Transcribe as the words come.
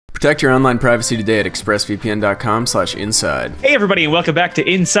Protect your online privacy today at expressvpn.com/inside. Hey everybody, and welcome back to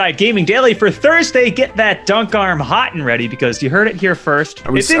Inside Gaming Daily for Thursday. Get that dunk arm hot and ready because you heard it here first.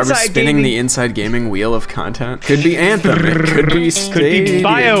 Are we spinning the Inside Gaming wheel of content? Could be Anthem, it could be Stadia, could be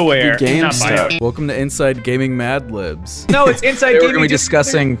BioWare, could be not BioWare. Welcome to Inside Gaming Mad Libs. No, it's Inside We're Gaming. going to be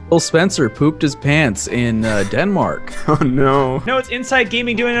discussing Phil Spencer pooped his pants in Denmark. Oh no. No, it's Inside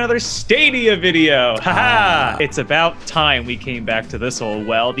Gaming doing another Stadia video. Haha! It's about time we came back to this old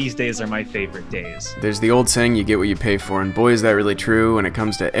well. These days are my favorite days. There's the old saying, you get what you pay for, and boy is that really true when it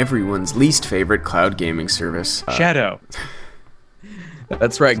comes to everyone's least favorite cloud gaming service. Shadow.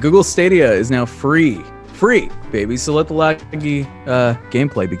 That's right. Google Stadia is now free. Free, baby. So let the laggy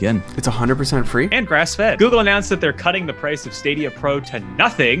gameplay begin. It's 100% free? And grass-fed. Google announced that they're cutting the price of Stadia Pro to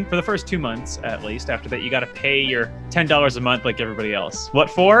nothing for the first 2 months, at least. After that, you gotta pay your $10 a month like everybody else. What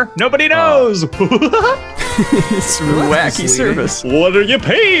for? Nobody knows! It's a wacky service. What are you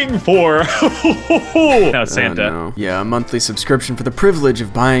paying for? Now Santa. Oh, no. Yeah, a monthly subscription for the privilege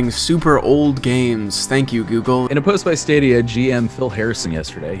of buying super old games. Thank you, Google. In a post by Stadia GM Phil Harrison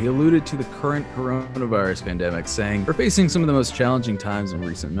yesterday, he alluded to the current coronavirus pandemic, saying, "We're facing some of the most challenging times in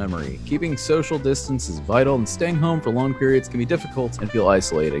recent memory. Keeping social distance is vital, and staying home for long periods can be difficult and feel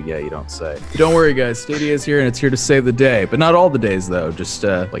isolated." Yeah, you don't say. But don't worry, guys. Stadia is here, and it's here to save the day. But not all the days, though. Just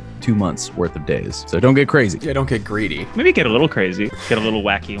like 2 months worth of days. So don't get crazy. Yeah, don't get greedy. Maybe get a little crazy. Get a little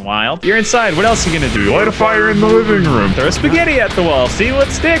wacky and wild. You're inside. What else are you gonna do? Light a fire in the living room. Throw spaghetti at the wall. See what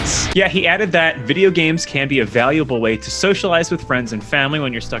sticks. Yeah, he added that video games can be a valuable way to socialize with friends and family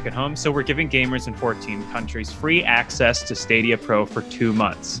when you're stuck at home. So we're giving gamers in 14 countries free access to Stadia Pro for 2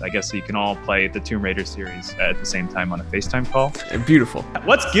 months. I guess so you can all play the Tomb Raider series at the same time on a FaceTime call. Beautiful.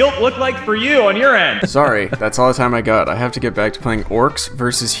 What's guilt look like for you on your end? Sorry, that's all the time I got. I have to get back to playing Orcs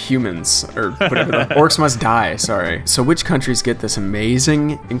versus Humans, or whatever. Orcs Must Die, sorry. So which countries get this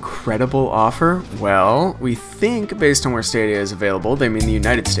amazing, incredible offer? Well, we think, based on where Stadia is available, they mean the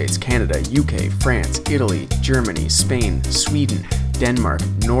United States, Canada, UK, France, Italy, Germany, Spain, Sweden, Denmark,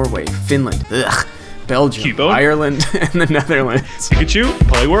 Norway, Finland, Belgium, Cubone? Ireland, and the Netherlands. Pikachu,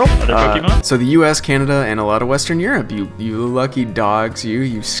 Poliwhirl, other Pokemon. So the US, Canada, and a lot of Western Europe. You lucky dogs,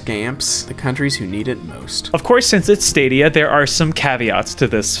 you scamps. The countries who need it most. Of course, since it's Stadia, there are some caveats to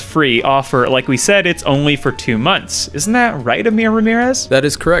this free offer. Like we said, it's only for 2 months. Isn't that right, Amir Ramirez? That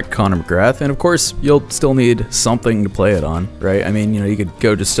is correct, Connor McGrath. And of course, you'll still need something to play it on, right? I mean, you know, you could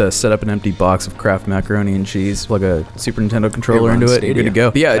go just set up an empty box of Kraft macaroni and cheese, plug a Super Nintendo controller into it, you're good to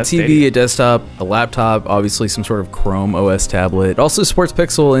go. But yeah, That's a TV, Stadia. a desktop, a laptop, obviously some sort of Chrome OS tablet. It also supports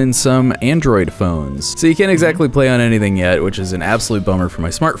Pixel in some Android phones. So you can't exactly play on anything yet, which is an absolute bummer for my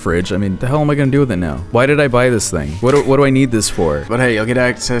smart fridge. I mean, the hell am I gonna do with it now? Why did I buy this thing? What do I need this for? But hey, you'll get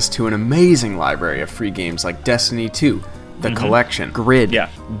access to an amazing library of free games like Destiny 2, The Collection, Grid, Yeah.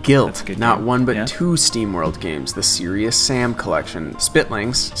 Guild, That's a good not game. one but Yeah. 2 SteamWorld games, the Serious Sam Collection,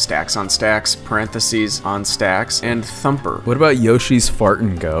 Spitlings, Stacks on Stacks, parentheses on Stacks, and Thumper. What about Yoshi's Fart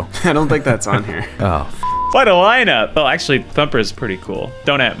and Go? I don't think that's on here. Oh, What a lineup! Well, actually, Thumper is pretty cool.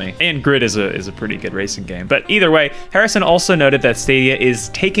 Don't at me. And Grid is a pretty good racing game. But either way, Harrison also noted that Stadia is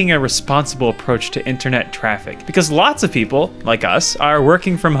taking a responsible approach to internet traffic because lots of people, like us, are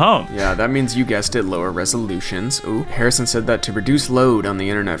working from home. Yeah, that means you guessed it, lower resolutions. Ooh, Harrison said that to reduce load on the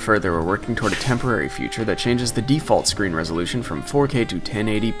internet further, we're working toward a temporary feature that changes the default screen resolution from 4K to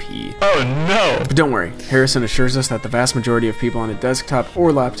 1080p. Oh no! But don't worry, Harrison assures us that the vast majority of people on a desktop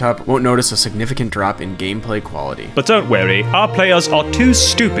or laptop won't notice a significant drop in gameplay quality. But don't worry, our players are too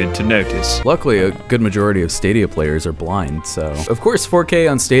stupid to notice. luckily, a good majority of Stadia players are blind, so... Of course, 4K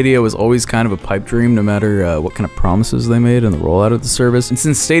on Stadia was always kind of a pipe dream, no matter what kind of promises they made in the rollout of the service. And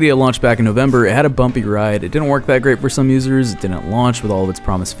since Stadia launched back in November, it had a bumpy ride. It didn't work that great for some users, it didn't launch with all of its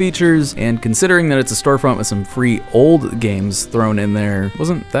promised features, and considering that it's a storefront with some free old games thrown in there, it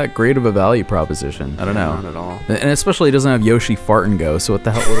wasn't that great of a value proposition. I don't know. Not at all. And especially it doesn't have Yoshi Fart and Go, so what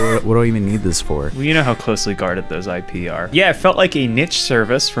the hell, what do I even need this for? Well, you know how closely guarded those IP are. Yeah, it felt like a niche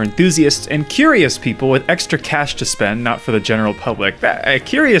service for enthusiasts and curious people with extra cash to spend, not for the general public. A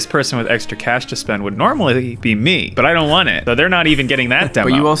curious person with extra cash to spend would normally be me, but I don't want it. So they're not even getting that demo.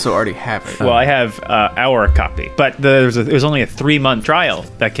 But you also already have it. Well, I have our copy, but there was only a 3-month trial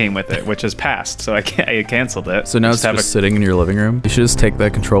that came with it, which has passed, so I canceled it. So now it's just sitting in your living room? You should just take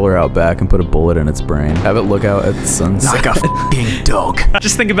that controller out back and put a bullet in its brain. Have it look out at the sunset. Like a f***ing dog.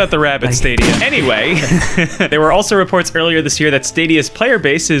 Just think about the rabbit Stadia. Anyway, there were also reports earlier this year that Stadia's player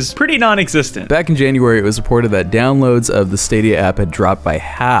base is pretty non-existent. Back in January, it was reported that downloads of the Stadia app had dropped by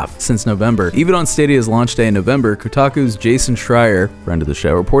half since November. Even on Stadia's launch day in November, Kotaku's Jason Schreier, friend of the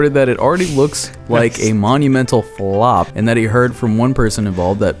show, reported that it already looks like a monumental flop, and that he heard from one person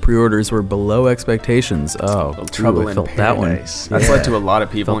involved that pre-orders were below expectations. Oh, trouble I in felt paradise. that one. That's led to a lot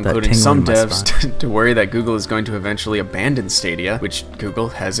of people, Felt that including tingle some in my devs, to worry that Google is going to eventually abandon Stadia, which Google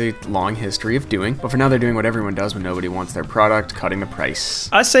has a long history of doing. But for now, they're doing what everyone does when nobody wants their product, cutting the price.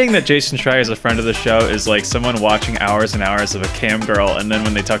 Us saying that Jason Schreier is a friend of the show is like someone watching hours and hours of a cam girl, and then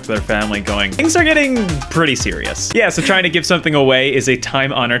when they talk to their family going, things are getting pretty serious. Yeah, so trying to give something away is a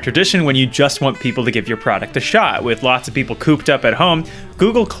time-honored tradition when you just want people to give your product a shot. With lots of people cooped up at home,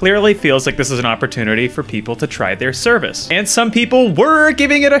 Google clearly feels like this is an opportunity for people to try their service. And some people were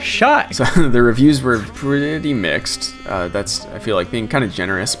giving it a shot. So the reviews were pretty mixed. That's, I feel like, being kind of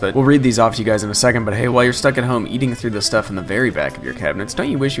generous, but we'll read these off to you guys in a second. But hey, while you're stuck at home eating through the stuff in the very back of your cabinets, don't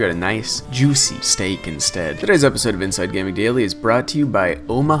you wish you had a nice, juicy steak instead? Today's episode of Inside Gaming Daily is brought to you by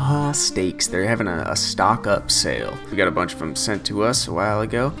Omaha Steaks. They're having a stock up sale. We got a bunch of them sent to us a while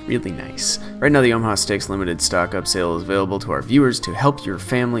ago. Really nice. Right now, the Omaha Steaks limited stock up sale is available to our viewers to help your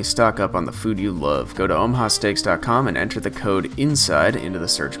family stock up on the food you love. Go to omahasteaks.com and enter the code INSIDE into the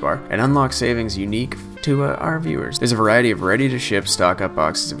search bar and unlock savings unique to our viewers. There's a variety of ready-to-ship stock-up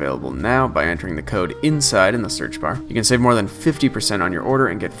boxes available now by entering the code INSIDE in the search bar. You can save more than 50% on your order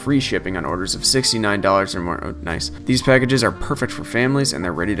and get free shipping on orders of $69 or more. Oh, nice. These packages are perfect for families, and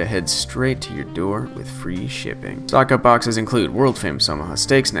they're ready to head straight to your door with free shipping. Stock-up boxes include world-famous Omaha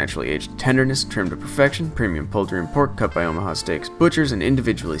Steaks, naturally aged tenderness, trimmed to perfection, premium poultry and pork cut by Omaha Steaks butchers and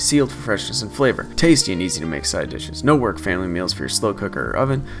individually sealed for freshness and flavor. Tasty and easy to make side dishes. No work family meals for your slow cooker or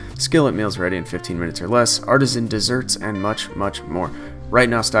oven. Skillet meals ready in 15 minutes or less, artisan desserts, and much, much more. Right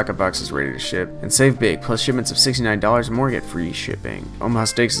now, stock-up box is ready to ship. And save big, plus shipments of $69 or more get free shipping. Omaha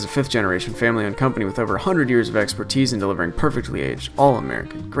Steaks is a 5th-generation family-owned company with over 100 years of expertise in delivering perfectly aged,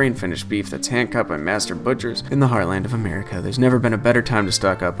 all-American, grain-finished beef that's hand-cut by master butchers in the heartland of America. There's never been a better time to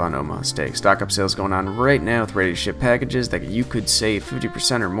stock up on Omaha Steaks. Stock-up sales going on right now with ready-to-ship packages that you could save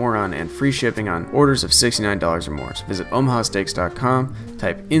 50% or more on, and free shipping on orders of $69 or more. So visit omahasteaks.com,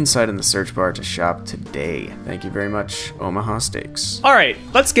 type INSIDE in the search bar to shop today. Thank you very much, Omaha Steaks. All right,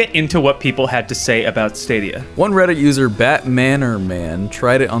 let's get into what people had to say about Stadia. One Reddit user, Batmanerman,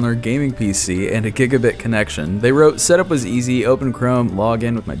 tried it on their gaming PC and a gigabit connection. They wrote, setup was easy, open Chrome, log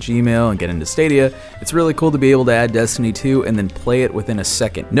in with my Gmail, and get into Stadia. It's really cool to be able to add Destiny 2 and then play it within a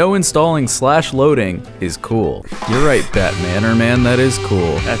second. No installing / loading is cool. You're right, Batmanerman, that is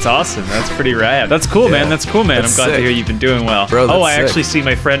cool. That's awesome. That's pretty rad. That's cool, man. That's cool, man. That's I'm glad sick. to hear you've been doing well. Bro, oh, that's I actually sick. see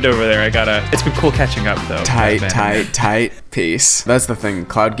my friend over there. It's been cool catching up, though. Tight. Peace. That's the thing.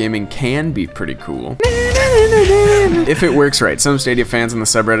 Cloud gaming can be pretty cool. If it works right. Some Stadia fans on the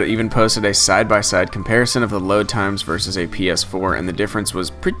subreddit even posted a side-by-side comparison of the load times versus a PS4, and the difference was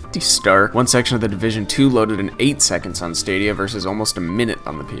pretty stark. One section of the Division 2 loaded in 8 seconds on Stadia versus almost a minute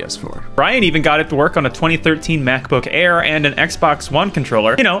on the PS4. Brian even got it to work on a 2013 MacBook Air and an Xbox One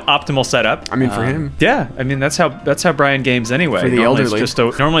controller. You know, optimal setup. I mean, for him. Yeah, I mean that's how Brian games anyway. For the normally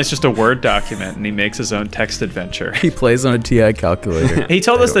elderly. Normally it's just a Word document, and he makes his own text adventure. He plays on a TI calculator. He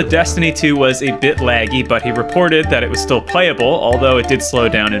told us that Destiny 2 was a bit laggy, but he reported that it was still playable, although it did slow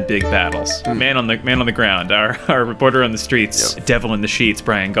down in big battles. Man on the ground, our reporter on the streets, devil in the sheets,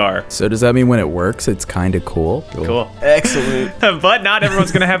 Brian Garr. So does that mean when it works, it's kind of cool? Cool. Excellent. But not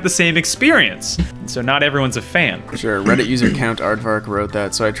everyone's gonna have the same experience, so not everyone's a fan. Sure, Reddit user Count Aardvark wrote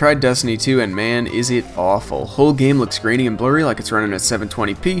that. So I tried Destiny 2 and man, is it awful. Whole game looks grainy and blurry like it's running at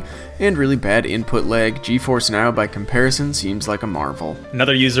 720p, and really bad input lag. GeForce Now by comparison seems like a marvel.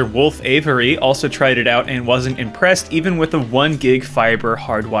 Another user, Wolf Avery, also tried it out and wasn't impressed even with a 1 gig fiber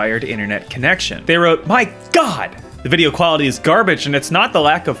hardwired internet connection. They wrote, "My God! The video quality is garbage, and it's not the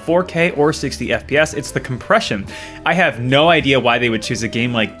lack of 4K or 60 FPS, it's the compression. I have no idea why they would choose a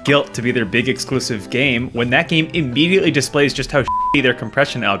game like Guilt to be their big exclusive game when that game immediately displays just how shitty their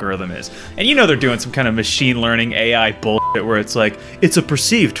compression algorithm is." And you know they're doing some kind of machine learning AI bullshit where it's like, it's a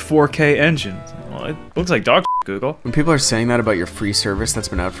perceived 4K engine. Well, it looks like dog shit, Google. When people are saying that about your free service that's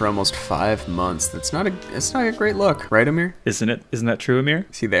been out for almost 5 months, it's not a great look, right, Amir? Isn't that true, Amir?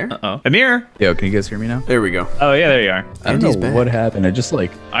 Is he there? Uh-oh. Amir! Yo, can you guys hear me now? There we go. Oh yeah, there you are. I don't Andy's know back. what happened. I just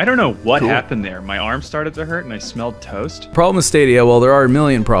like... I don't know what Cool. happened there. My arm started to hurt and I smelled toast. Problem with Stadia, well, there are a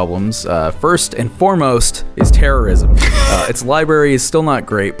million problems. First and foremost is terrorism. Its library is still not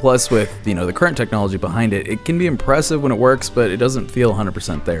great. Plus, with the current technology behind it, it can be impressive when it works, but it doesn't feel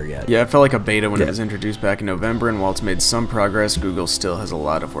 100% there yet. Yeah, it felt like a beta when it was introduced back in November. November, and while it's made some progress, Google still has a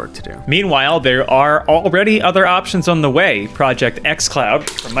lot of work to do. Meanwhile, there are already other options on the way. Project xCloud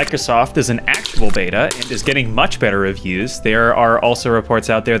from Microsoft is an actual beta and is getting much better reviews. There are also reports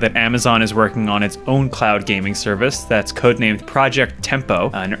out there that Amazon is working on its own cloud gaming service that's codenamed Project Tempo.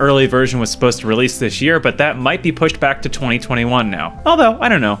 An early version was supposed to release this year, but that might be pushed back to 2021 now. Although, I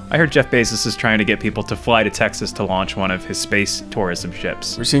don't know. I heard Jeff Bezos is trying to get people to fly to Texas to launch one of his space tourism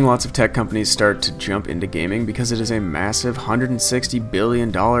ships. We're seeing lots of tech companies start to jump into gaming because it is a massive $160 billion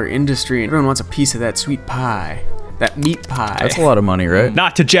industry, and everyone wants a piece of that sweet pie. That meat pie. That's a lot of money, right?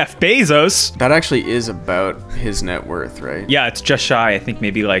 Not to Jeff Bezos. That actually is about his net worth, right? Yeah, it's just shy. I think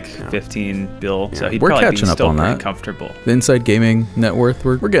maybe like 15 bill. Yeah. So he'd we're probably catching be up still on pretty that. comfortable. The Inside Gaming net worth,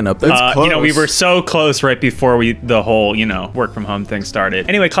 we're getting up there. You know, we were so close right before the whole, work from home thing started.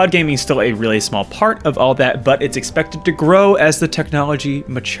 Anyway, cloud gaming is still a really small part of all that, but it's expected to grow as the technology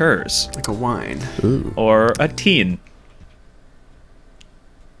matures. Like a wine. Ooh. Or a teen.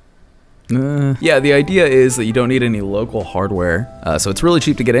 Yeah, the idea is that you don't need any local hardware, so it's really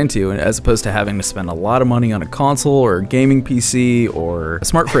cheap to get into, as opposed to having to spend a lot of money on a console or a gaming PC or a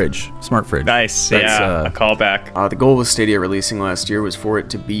smart fridge. Nice, yeah, a callback. The goal with Stadia releasing last year was for it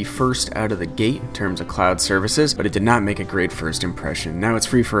to be first out of the gate in terms of cloud services, but it did not make a great first impression. Now it's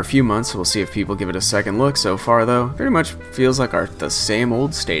free for a few months, so we'll see if people give it a second look. So far, though, very much feels like the same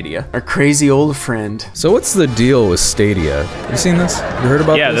old Stadia. Our crazy old friend. So what's the deal with Stadia? Have you seen this? You heard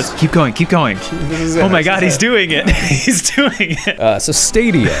about this? Yeah, keep going. Oh my god, he's doing it. He's doing it. So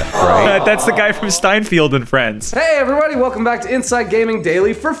Stadia, right? That's the guy from Steinfeld and Friends. Hey everybody, welcome back to Inside Gaming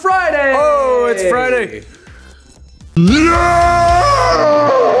Daily for Friday! Oh, it's Friday!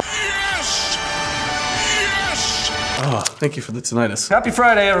 Oh, thank you for the tinnitus. Happy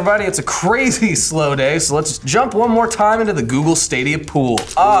Friday, everybody. It's a crazy slow day, so let's jump one more time into the Google Stadia pool.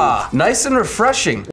 Nice and refreshing.